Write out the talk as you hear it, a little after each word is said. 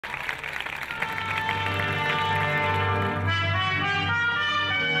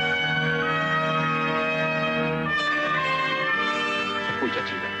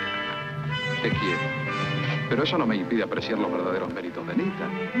Pero eso no me impide apreciar los verdaderos méritos de Anita.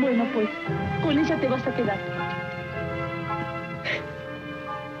 Bueno, pues, con ella te vas a quedar.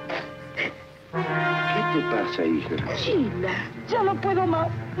 ¿Qué te pasa, hija? Chila, ya no puedo más.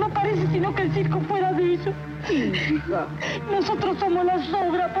 No parece sino que el circo fuera de eso. Hija. Nosotros somos la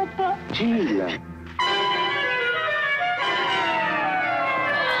sobra, papá. Chila.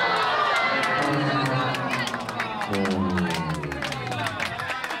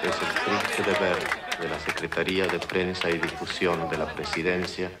 Es el triste deber de la Secretaría de Prensa y Difusión de la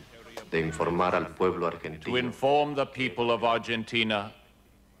Presidencia de informar al pueblo argentino. To inform the people of Argentina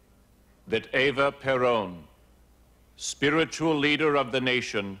that Eva Perón, spiritual leader of the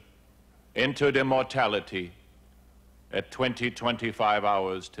nation, entered immortality at 20:25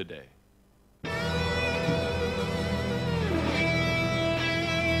 hours today.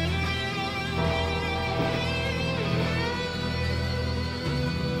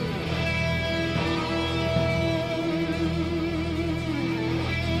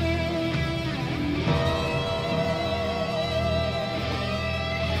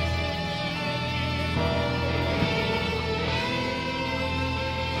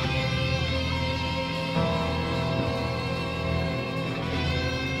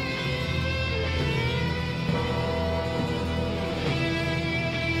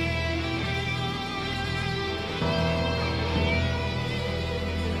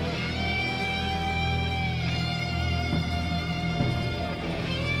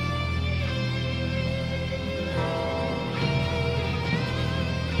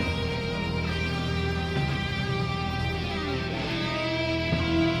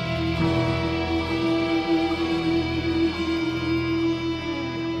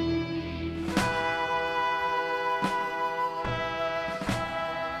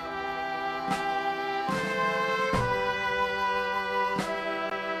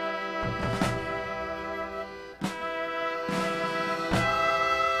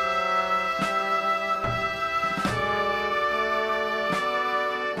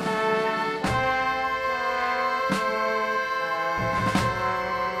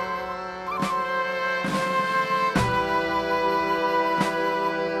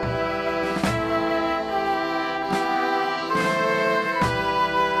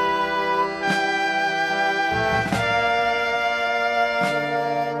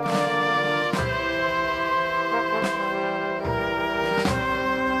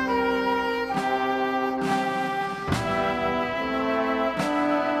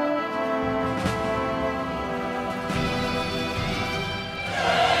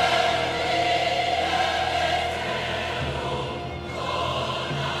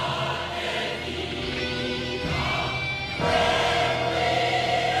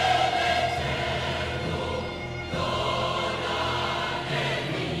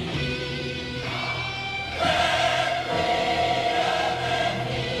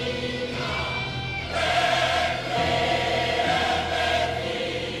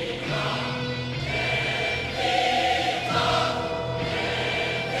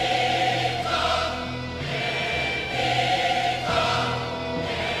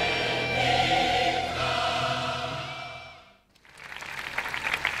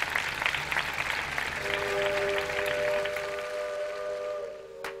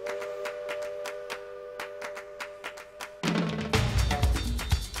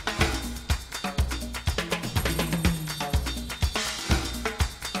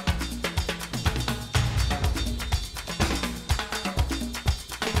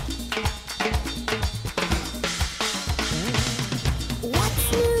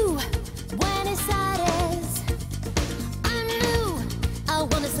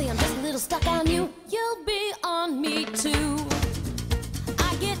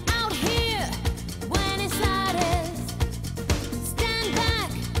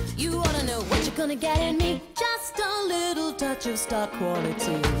 Gonna get in me just a little touch of star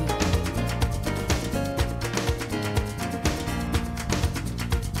quality.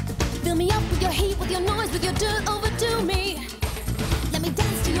 Fill me up with your heat, with your noise, with your dirt, overdo me. Let me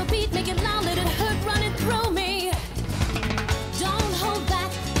dance to your beat, make it loud, let it hurt, run it through me. Don't hold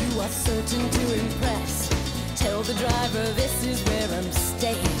back, you are certain to impress. Tell the driver this is where I'm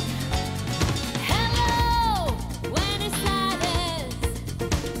staying. Hello, Buenos Aires.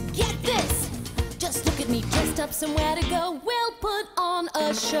 Get this. Just look at me, dressed up somewhere to go. We'll put on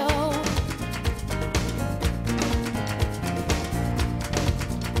a show.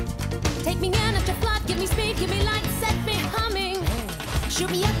 Take me in at your flight, give me speed, give me light, set me humming. Shoot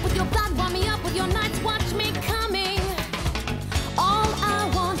me up with your blood, warm me up with your nights, watch me coming. All I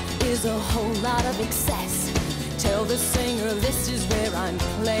want is a whole lot of excess. Tell the singer this is where I'm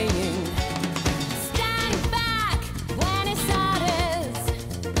playing. Stand back.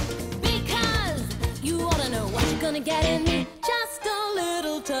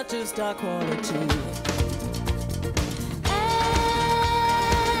 touch of star quality.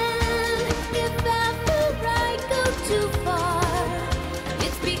 If ever I go too far,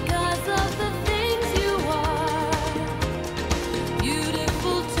 it's because of the things you are.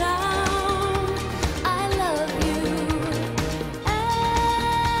 Beautiful town, I love you. And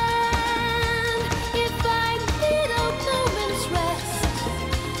if I need a moment's rest,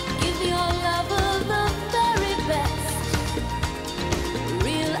 give your lover the very best.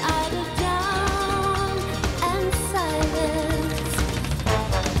 Real out of town and silence.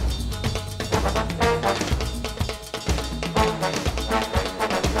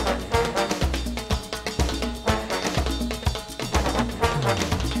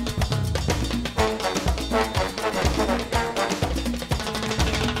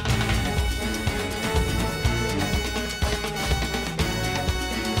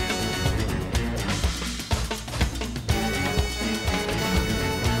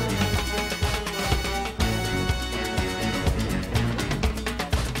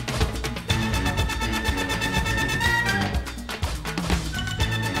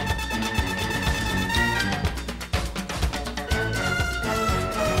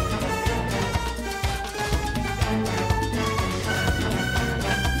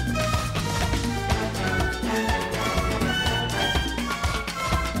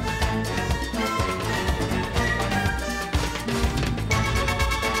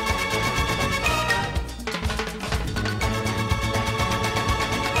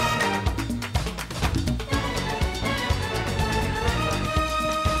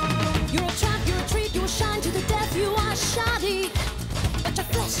 You're a trap, you're a treat, you will shine to the death, you are shoddy. But your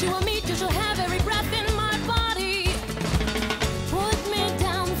flesh, you are meat, you shall have every breath in my body. Put me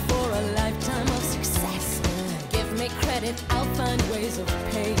down for a lifetime of success. Give me credit, I'll find ways of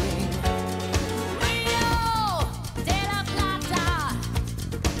paying. Rio de la Plata,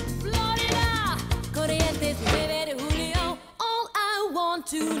 Florida, Corrientes, 9 de Julio, all I want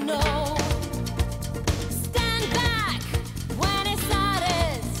to know. Stand back, Buenos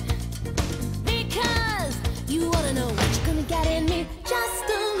Aires, because you wanna know what you're gonna get in me. Just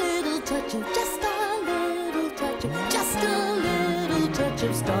a little touch of, just a little touch of, just a little touch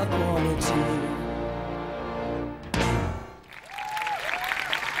of star quality.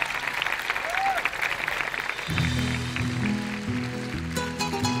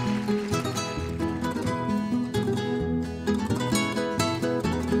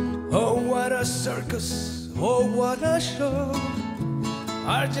 Oh, what a circus, oh, what a show.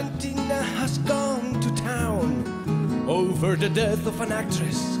 Argentina has gone to town over the death of an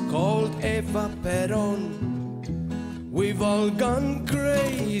actress called Eva Perón. We've all gone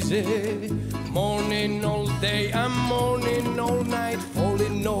crazy, mourning all day and mourning all night,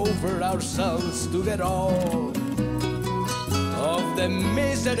 falling over ourselves to get all of the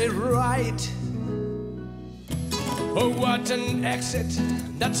misery right. Oh, what an exit,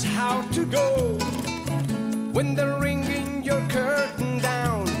 that's how to go. When they're ringing your curtain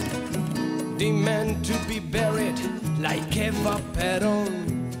down, demand to be buried like Eva Perón.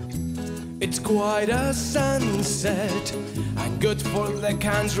 It's quite a sunset, and good for the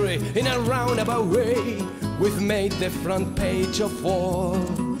country in a roundabout way. We've made the front page of all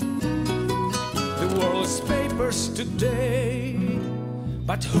the world's papers today.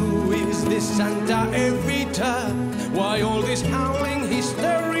 But who is this Santa Evita? Why all this howling,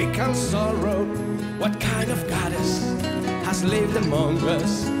 hysterical sorrow? What kind of goddess has lived among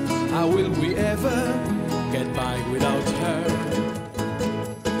us? How will we ever get by without her?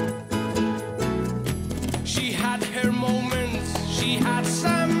 She had her moments, she had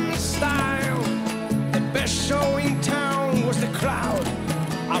some style. The best show in town was the crowd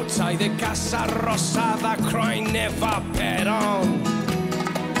outside the Casa Rosada crying Eva Perón.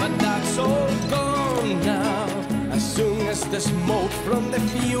 But that's all gone now. As soon as the smoke from the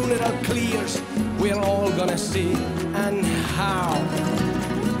funeral clears, we're all gonna see and how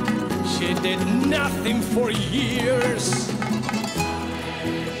she did nothing for years.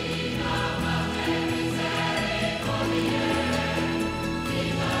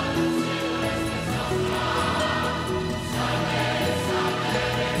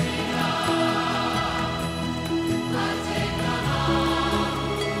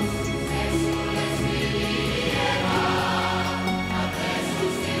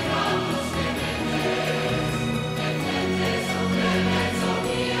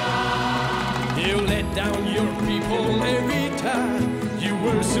 Down your people, Evita. You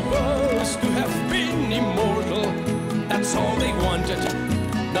were supposed to have been immortal. That's all they wanted,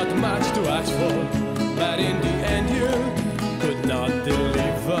 not much to ask for. But in the end you could not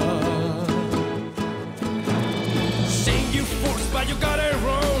deliver. Say you forced, but you got it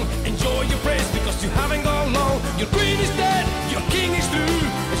wrong.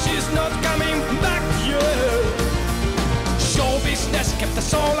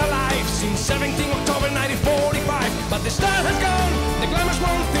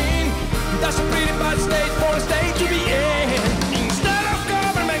 state for a state to be in. Instead of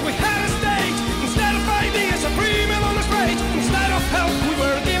government, we had a state. Instead of ideas, a free meal on the street. Instead of help, we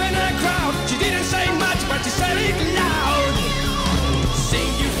were given a crowd. She didn't say much, but she said it loud.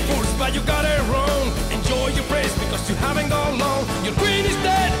 Sing you fools, but you got it wrong. Enjoy your praise because you haven't gone long. Your queen is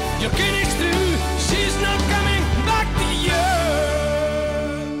dead, your king is through. She's not coming back to you.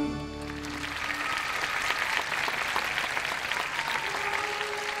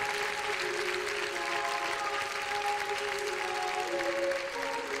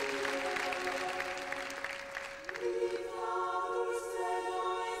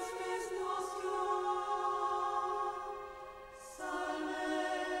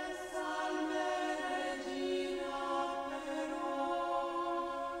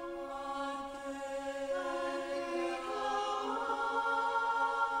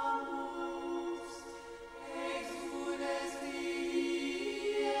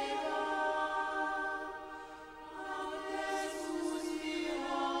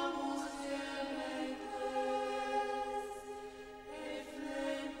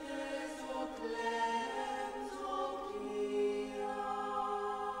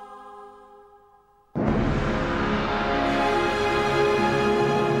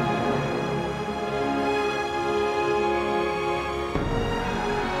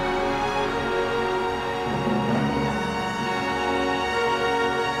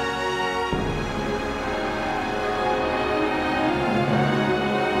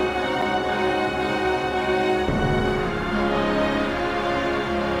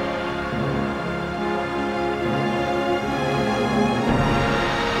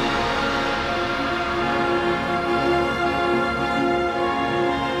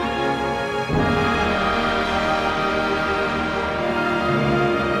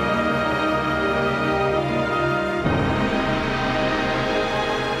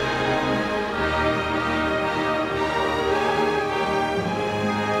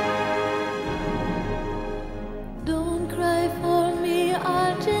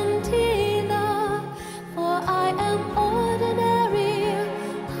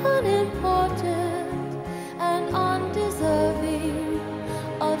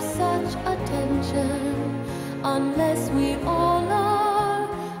 Unless we all are,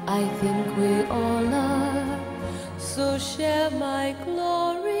 I think we all are. So share my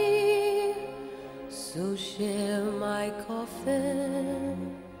glory, so share my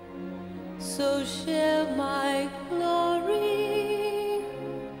coffin, so share my glory,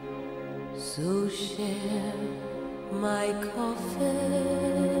 so share my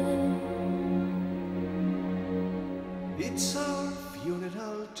coffin. It's our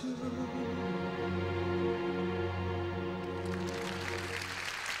funeral too.